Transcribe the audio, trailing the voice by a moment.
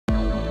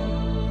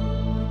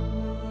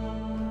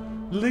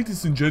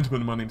Ladies and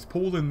gentlemen, my name is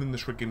Paul, and in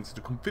this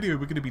Games.com video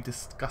we're going to be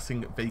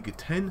discussing Vega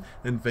 10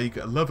 and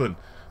Vega 11.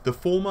 The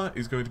former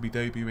is going to be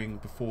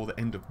debuting before the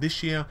end of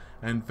this year,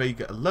 and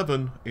Vega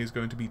 11 is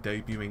going to be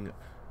debuting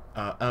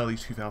early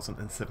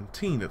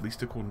 2017, at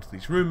least according to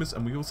these rumours,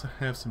 and we also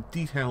have some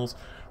details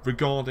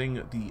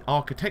regarding the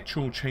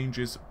architectural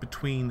changes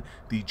between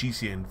the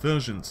GCN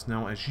versions.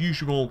 Now, as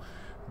usual,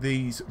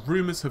 these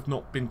rumours have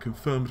not been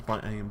confirmed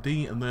by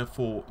AMD, and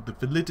therefore the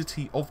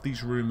validity of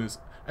these rumours,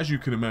 as you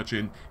can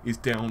imagine, is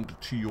down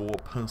to your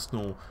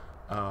personal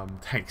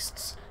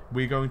tastes.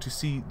 We're going to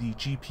see the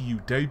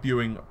GPU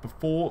debuting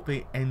before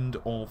the end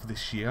of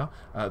this year.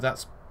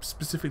 That's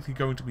specifically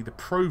going to be the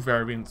Pro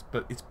variants,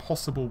 but it's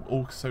possible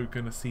also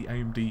going to see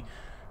AMD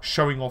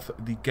showing off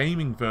the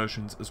gaming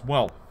versions as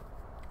well.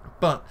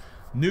 But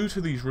new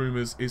to these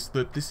rumours is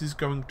that this is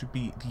going to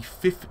be the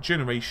 5th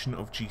generation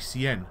of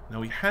GCN. Now,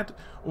 we had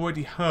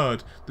already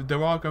heard that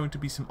there are going to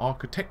be some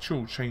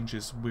architectural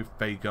changes with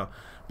Vega,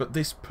 but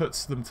this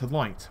puts them to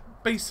light.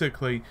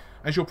 Basically,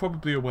 as you're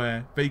probably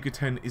aware, Vega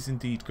 10 is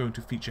indeed going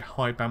to feature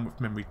high bandwidth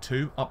memory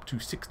 2, up to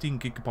 16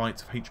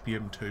 gigabytes of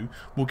HBM2.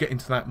 We'll get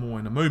into that more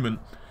in a moment.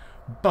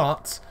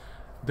 But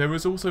there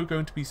is also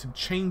going to be some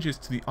changes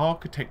to the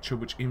architecture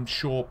which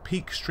ensure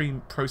peak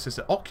stream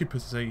processor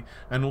occupancy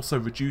and also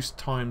reduce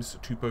times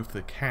to both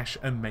the cache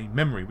and main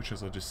memory, which,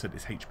 as I just said,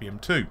 is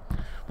HBM2.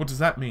 What does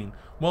that mean?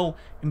 Well,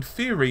 in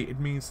theory, it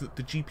means that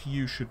the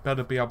GPU should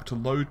better be able to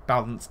load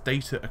balance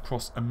data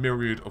across a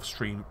myriad of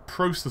stream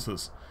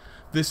processors.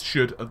 This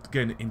should,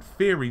 again, in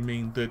theory,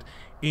 mean that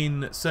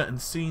in certain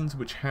scenes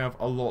which have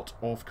a lot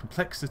of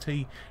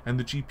complexity and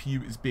the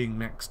GPU is being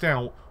maxed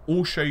out,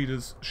 all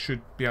shaders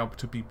should be able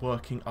to be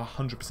working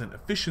 100%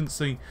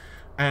 efficiency,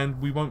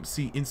 and we won't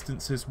see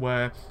instances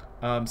where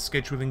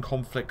scheduling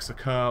conflicts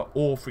occur,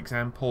 or, for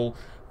example,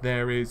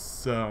 there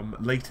is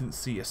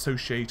latency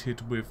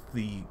associated with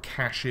the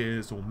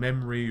caches or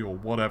memory or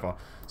whatever.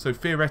 So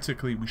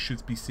theoretically, we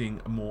should be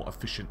seeing a more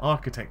efficient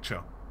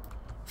architecture.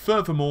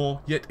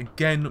 Furthermore, yet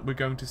again, we're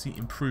going to see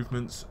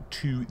improvements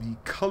to the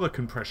color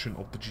compression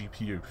of the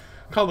GPU.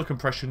 Color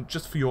compression,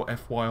 just for your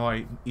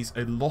FYI, is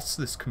a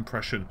lossless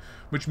compression,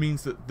 which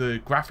means that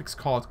the graphics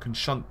card can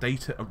shunt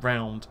data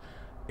around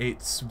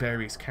its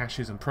various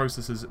caches and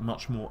processors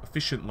much more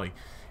efficiently.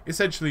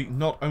 Essentially,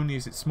 not only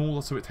is it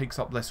smaller, so it takes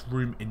up less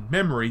room in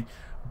memory,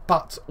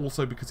 but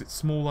also because it's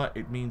smaller,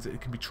 it means that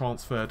it can be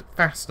transferred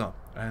faster,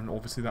 and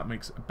obviously that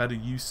makes a better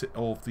use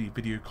of the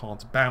video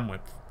card's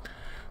bandwidth.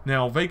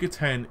 Now, Vega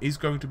 10 is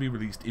going to be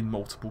released in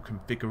multiple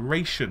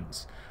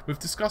configurations. We've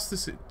discussed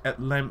this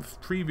at length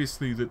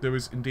previously, that there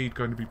is indeed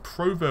going to be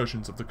Pro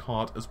versions of the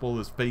card as well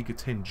as Vega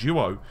 10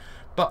 Duo,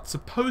 but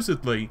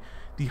supposedly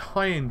the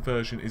high-end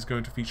version is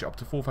going to feature up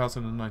to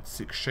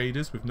 4096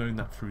 shaders. We've known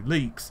that through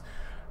leaks,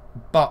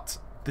 but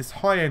this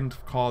high-end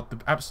card, the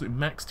absolute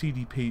max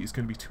TDP, is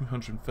going to be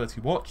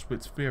 230 watts,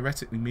 which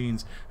theoretically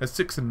means a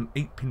 6 and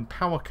an 8-pin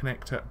power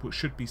connector, which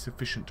should be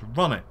sufficient to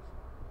run it.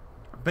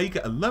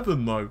 Vega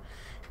 11, though,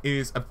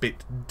 is a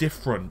bit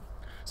different.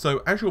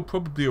 So, as you're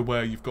probably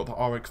aware, you've got the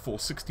RX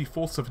 460,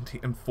 470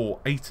 and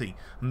 480,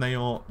 and they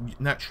are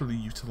naturally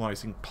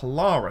utilizing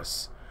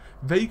Polaris.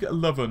 Vega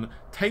 11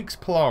 takes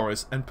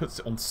Polaris and puts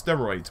it on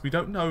steroids. We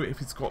don't know if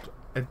it's got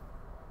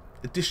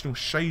additional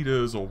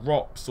shaders or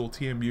ROPs or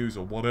TMUs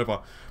or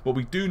whatever. What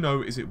we do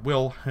know is it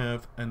will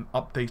have an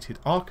updated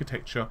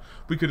architecture.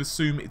 We could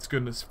assume it's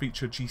going to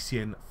feature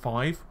GCN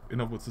 5,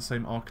 in other words the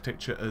same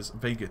architecture as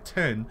Vega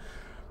 10,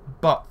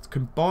 but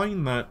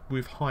combine that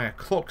with higher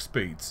clock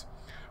speeds.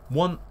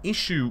 One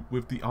issue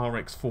with the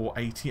RX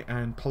 480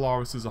 and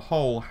Polaris as a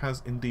whole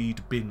has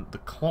indeed been the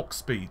clock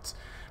speeds.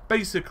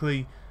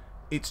 Basically,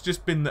 it's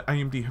just been that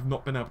AMD have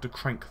not been able to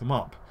crank them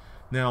up.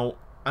 Now,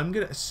 I'm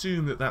going to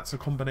assume that that's a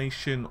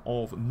combination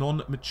of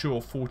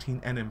non-mature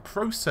 14nm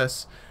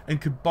process and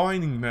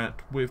combining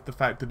that with the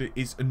fact that it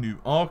is a new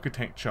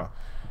architecture.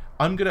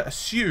 I'm going to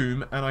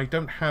assume, and I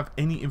don't have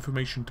any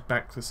information to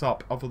back this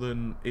up other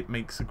than it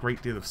makes a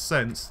great deal of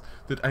sense,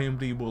 that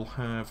AMD will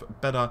have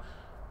better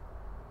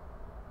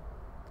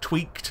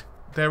tweaked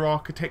their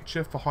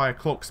architecture for higher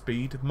clock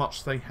speed,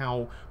 much like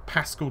how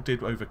PASCAL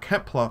did over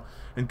Kepler,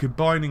 and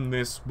combining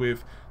this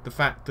with the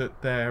fact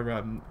that their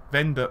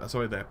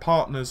their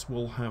partners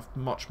will have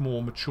much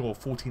more mature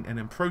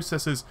 14nm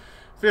processors.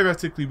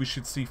 Theoretically, we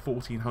should see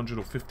 1400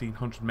 or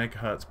 1500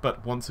 megahertz,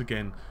 but once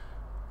again,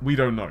 we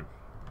don't know.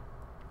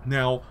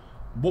 Now,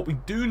 what we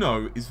do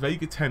know is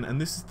Vega 10,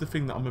 and this is the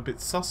thing that I'm a bit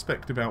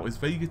suspect about, is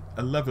Vega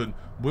 11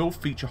 will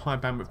feature high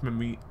bandwidth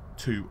memory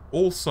 2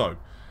 also,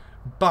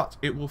 but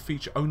it will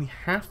feature only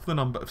half the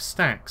number of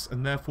stacks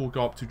and therefore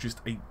go up to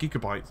just 8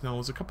 gigabytes. Now,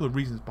 there's a couple of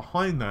reasons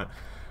behind that.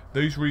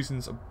 Those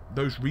reasons,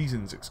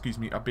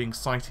 are being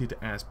cited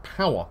as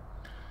power.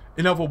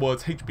 In other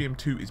words,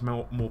 HBM2 is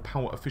more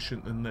power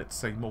efficient than, let's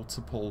say,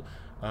 multiple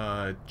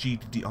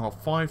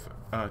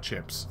GDDR5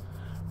 chips.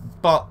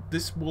 But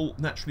this will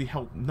naturally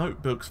help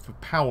notebooks for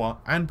power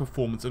and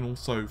performance, and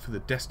also for the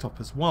desktop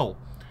as well.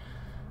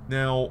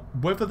 Now,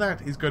 whether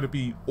that is going to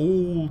be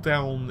all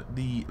down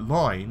the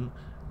line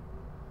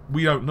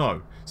we don't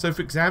know. So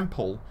for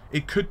example,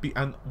 it could be,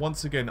 and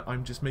once again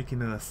I'm just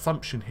making an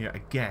assumption here, a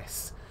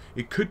guess,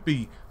 it could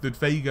be that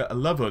Vega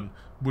 11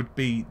 would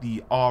be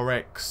the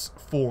RX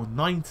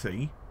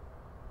 490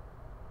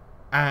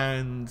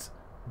 and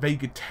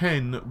Vega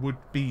 10 would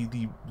be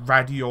the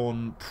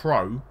Radeon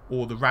Pro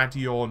or the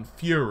Radeon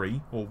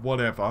Fury or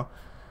whatever,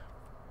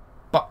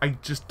 but I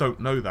just don't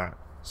know that.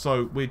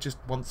 So we're just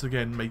once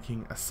again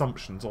making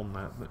assumptions on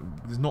that.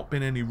 There's not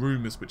been any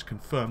rumours which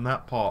confirm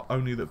that part,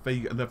 only that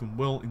Vega 11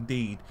 will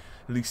indeed,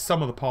 at least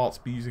some of the parts,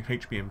 be using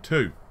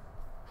HBM2.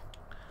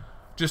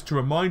 Just to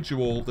remind you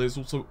all, there's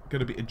also going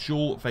to be a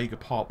dual Vega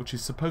part which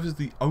is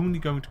supposedly only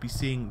going to be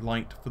seeing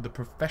light for the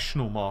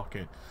professional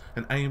market,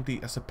 and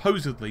AMD are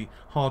supposedly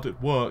hard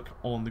at work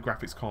on the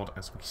graphics card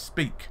as we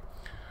speak.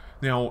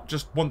 Now,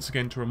 just once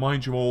again to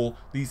remind you all,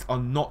 these are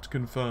not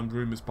confirmed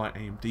rumours by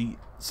AMD.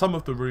 Some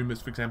of the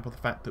rumours, for example, the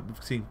fact that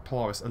we've seen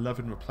Polaris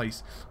 11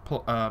 replace,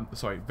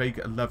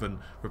 Vega 11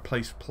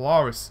 replace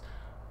Polaris,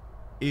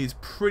 is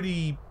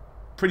pretty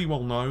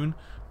well known.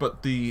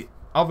 But the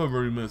other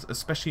rumours,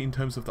 especially in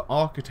terms of the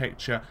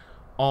architecture,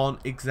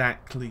 aren't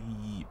exactly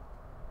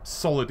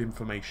solid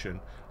information.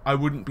 I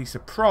wouldn't be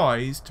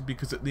surprised,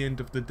 because at the end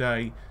of the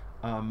day,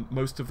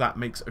 most of that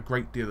makes a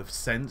great deal of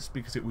sense,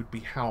 because it would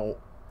be how,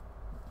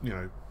 you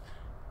know,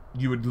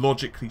 you would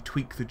logically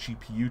tweak the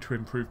GPU to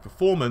improve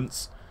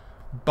performance,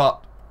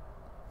 but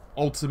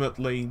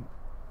ultimately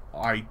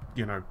I,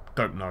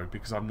 don't know,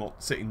 because I'm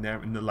not sitting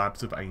there in the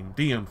labs of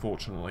AMD,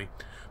 unfortunately.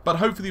 But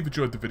hopefully you've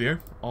enjoyed the video.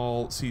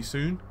 I'll see you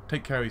soon.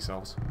 Take care of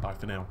yourselves. Bye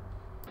for now.